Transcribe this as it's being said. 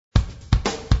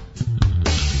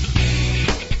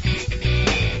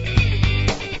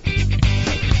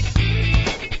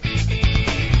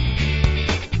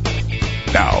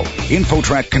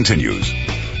InfoTrack continues.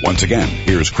 Once again,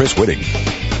 here's Chris Whitting.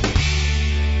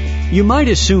 You might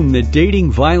assume that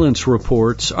dating violence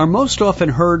reports are most often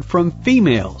heard from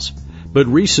females, but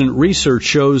recent research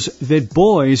shows that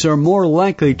boys are more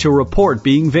likely to report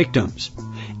being victims.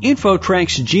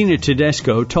 InfoTrack's Gina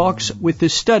Tedesco talks with the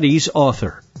study's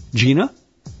author. Gina?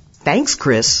 Thanks,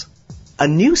 Chris. A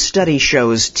new study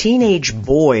shows teenage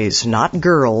boys, not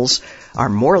girls, are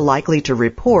more likely to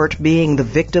report being the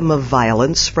victim of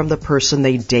violence from the person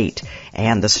they date.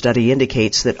 And the study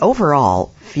indicates that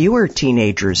overall, fewer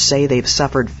teenagers say they've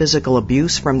suffered physical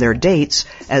abuse from their dates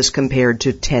as compared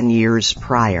to 10 years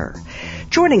prior.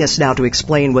 Joining us now to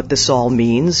explain what this all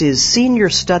means is senior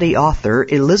study author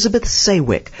Elizabeth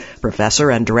Saywick, professor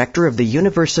and director of the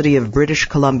University of British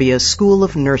Columbia School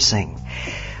of Nursing.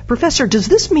 Professor, does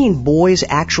this mean boys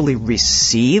actually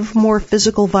receive more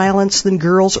physical violence than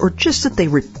girls, or just that they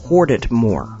report it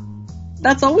more?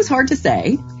 That's always hard to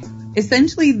say.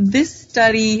 Essentially, this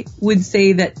study would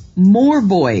say that more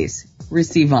boys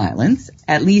receive violence,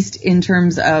 at least in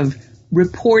terms of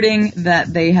reporting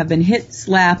that they have been hit,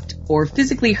 slapped, or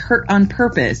physically hurt on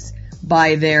purpose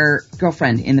by their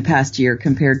girlfriend in the past year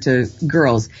compared to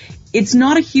girls. It's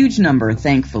not a huge number,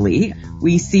 thankfully.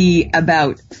 We see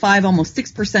about 5, almost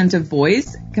 6% of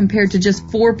boys compared to just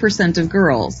 4% of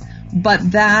girls.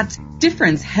 But that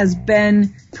difference has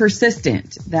been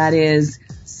persistent. That is,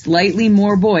 slightly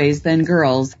more boys than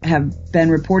girls have been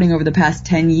reporting over the past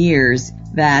 10 years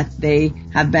that they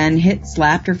have been hit,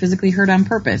 slapped, or physically hurt on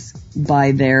purpose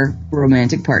by their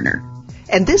romantic partner.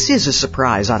 And this is a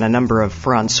surprise on a number of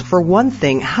fronts. For one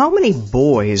thing, how many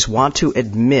boys want to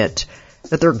admit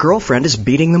that their girlfriend is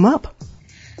beating them up?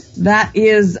 That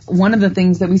is one of the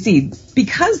things that we see.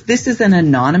 Because this is an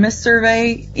anonymous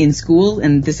survey in school,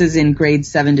 and this is in grades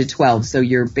 7 to 12, so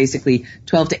you're basically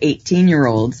 12 to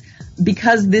 18-year-olds,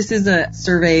 because this is a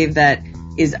survey that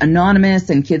is anonymous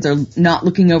and kids are not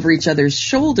looking over each other's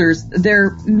shoulders,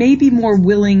 they're maybe more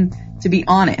willing to be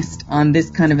honest on this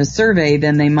kind of a survey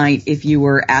than they might if you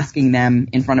were asking them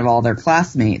in front of all their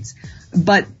classmates.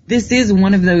 But this is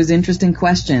one of those interesting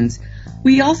questions.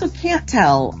 We also can't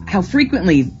tell how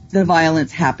frequently the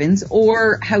violence happens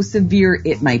or how severe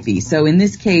it might be. So in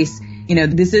this case,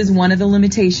 this is one of the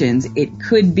limitations. It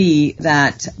could be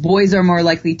that boys are more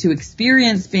likely to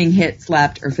experience being hit,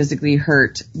 slapped, or physically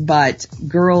hurt, but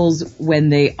girls, when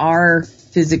they are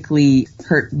physically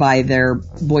hurt by their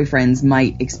boyfriends,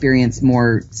 might experience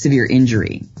more severe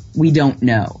injury. We don't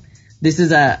know. This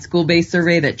is a school-based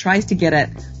survey that tries to get at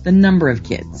the number of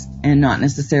kids and not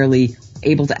necessarily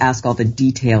able to ask all the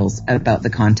details about the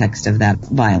context of that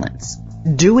violence.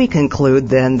 Do we conclude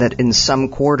then that in some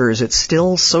quarters it's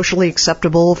still socially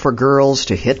acceptable for girls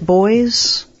to hit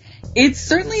boys? It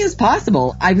certainly is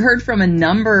possible. I've heard from a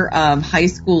number of high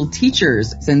school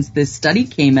teachers since this study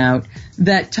came out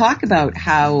that talk about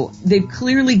how they've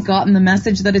clearly gotten the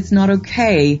message that it's not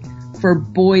okay for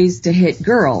boys to hit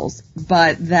girls,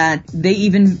 but that they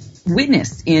even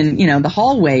witness in, the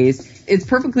hallways, it's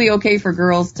perfectly okay for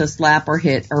girls to slap or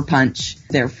hit or punch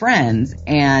their friends,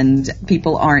 and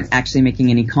people aren't actually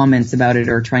making any comments about it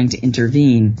or trying to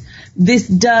intervene. This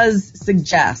does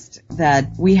suggest that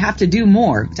we have to do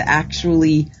more to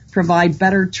actually provide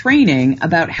better training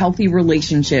about healthy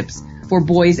relationships for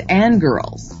boys and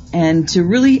girls, and to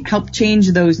really help change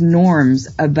those norms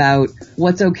about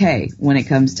what's okay when it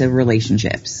comes to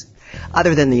relationships.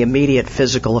 Other than the immediate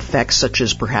physical effects, such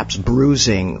as perhaps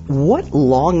bruising, what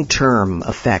long-term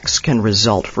effects can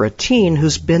result for a teen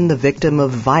who's been the victim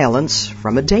of violence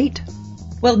from a date?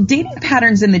 Well, dating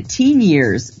patterns in the teen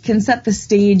years can set the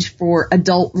stage for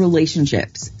adult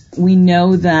relationships. We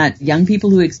know that young people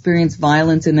who experience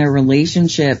violence in their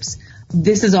relationships,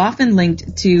 this is often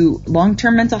linked to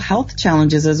long-term mental health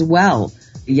challenges as well.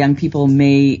 Young people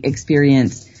may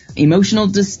experience emotional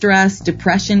distress,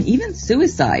 depression, even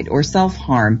suicide or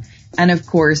self-harm. And of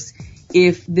course,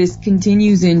 if this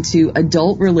continues into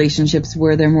adult relationships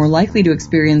where they're more likely to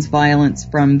experience violence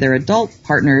from their adult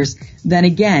partners, then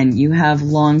again, you have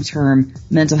long-term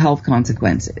mental health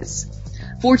consequences.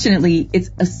 Fortunately, it's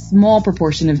a small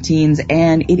proportion of teens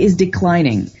and it is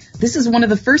declining. This is one of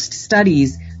the first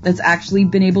studies that's actually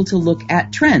been able to look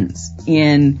at trends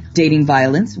in dating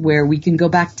violence, where we can go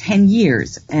back 10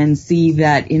 years and see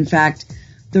that, in fact,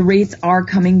 the rates are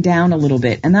coming down a little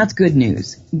bit, and that's good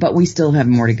news, but we still have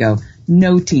more to go.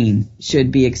 No teen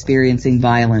should be experiencing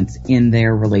violence in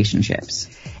their relationships.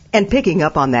 And picking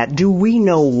up on that, do we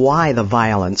know why the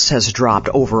violence has dropped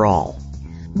overall?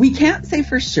 We can't say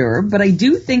for sure, but I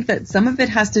do think that some of it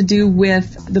has to do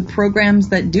with the programs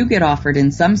that do get offered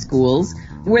in some schools,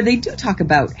 where they do talk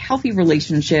about healthy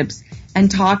relationships and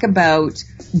talk about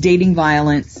dating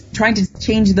violence, trying to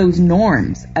change those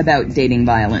norms about dating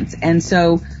violence. And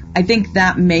so I think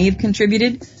that may have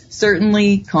contributed.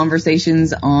 Certainly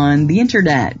conversations on the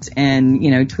internet and,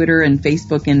 Twitter and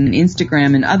Facebook and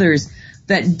Instagram and others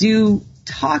that do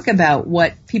talk about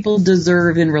what people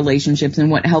deserve in relationships and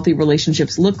what healthy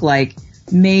relationships look like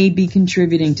may be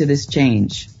contributing to this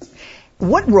change.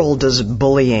 What role does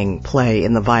bullying play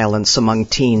in the violence among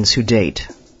teens who date?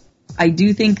 I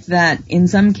do think that in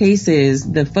some cases,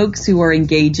 the folks who are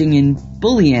engaging in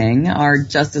bullying are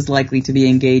just as likely to be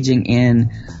engaging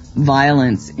in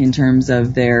violence in terms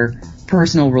of their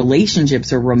personal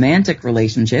relationships or romantic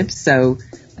relationships. So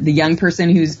the young person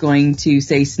who's going to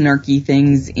say snarky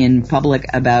things in public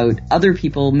about other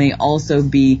people may also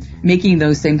be making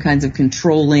those same kinds of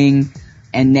controlling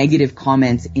and negative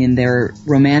comments in their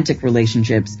romantic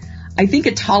relationships. I think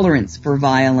a tolerance for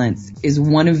violence is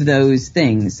one of those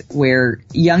things where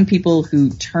young people who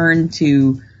turn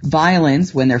to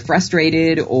violence when they're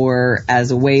frustrated or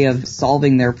as a way of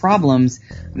solving their problems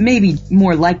may be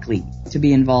more likely to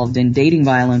be involved in dating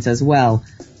violence as well.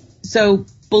 So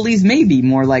bullies may be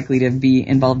more likely to be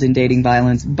involved in dating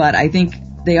violence, but I think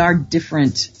they are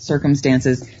different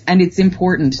circumstances, and it's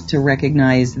important to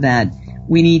recognize that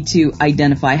we need to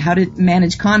identify how to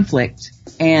manage conflict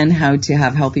and how to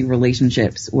have healthy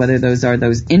relationships, whether those are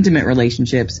those intimate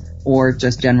relationships or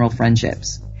just general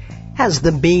friendships. Has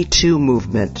the Me Too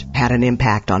movement had an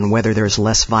impact on whether there's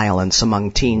less violence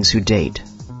among teens who date?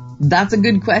 That's a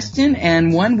good question,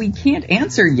 and one we can't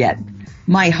answer yet.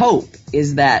 My hope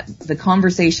is that the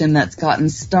conversation that's gotten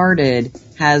started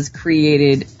has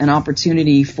created an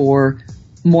opportunity for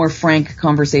more frank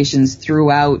conversations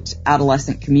throughout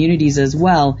adolescent communities as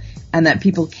well, and that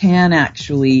people can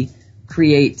actually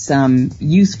create some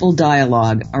useful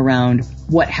dialogue around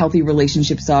what healthy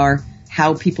relationships are,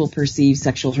 how people perceive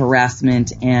sexual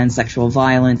harassment and sexual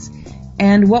violence,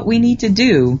 and what we need to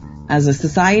do as a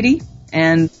society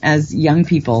and as young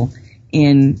people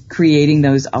in creating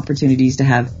those opportunities to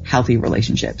have healthy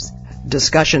relationships.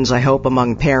 Discussions, I hope,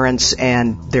 among parents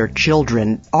and their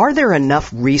children. Are there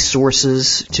enough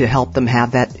resources to help them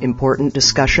have that important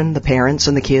discussion, the parents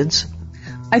and the kids?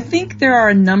 I think there are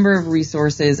a number of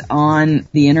resources on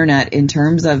the internet in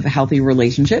terms of healthy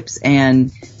relationships,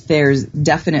 and there's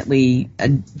definitely a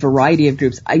variety of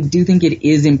groups. I do think it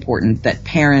is important that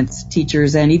parents,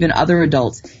 teachers, and even other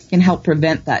adults can help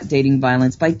prevent that dating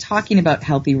violence by talking about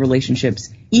healthy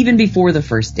relationships even before the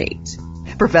first date.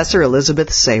 Professor Elizabeth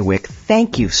Saywick,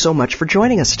 thank you so much for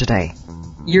joining us today.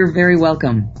 You're very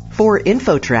welcome. For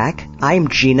InfoTrack, I'm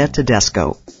Gina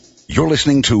Tedesco. You're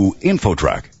listening to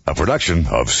InfoTrack, a production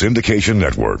of Syndication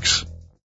Networks.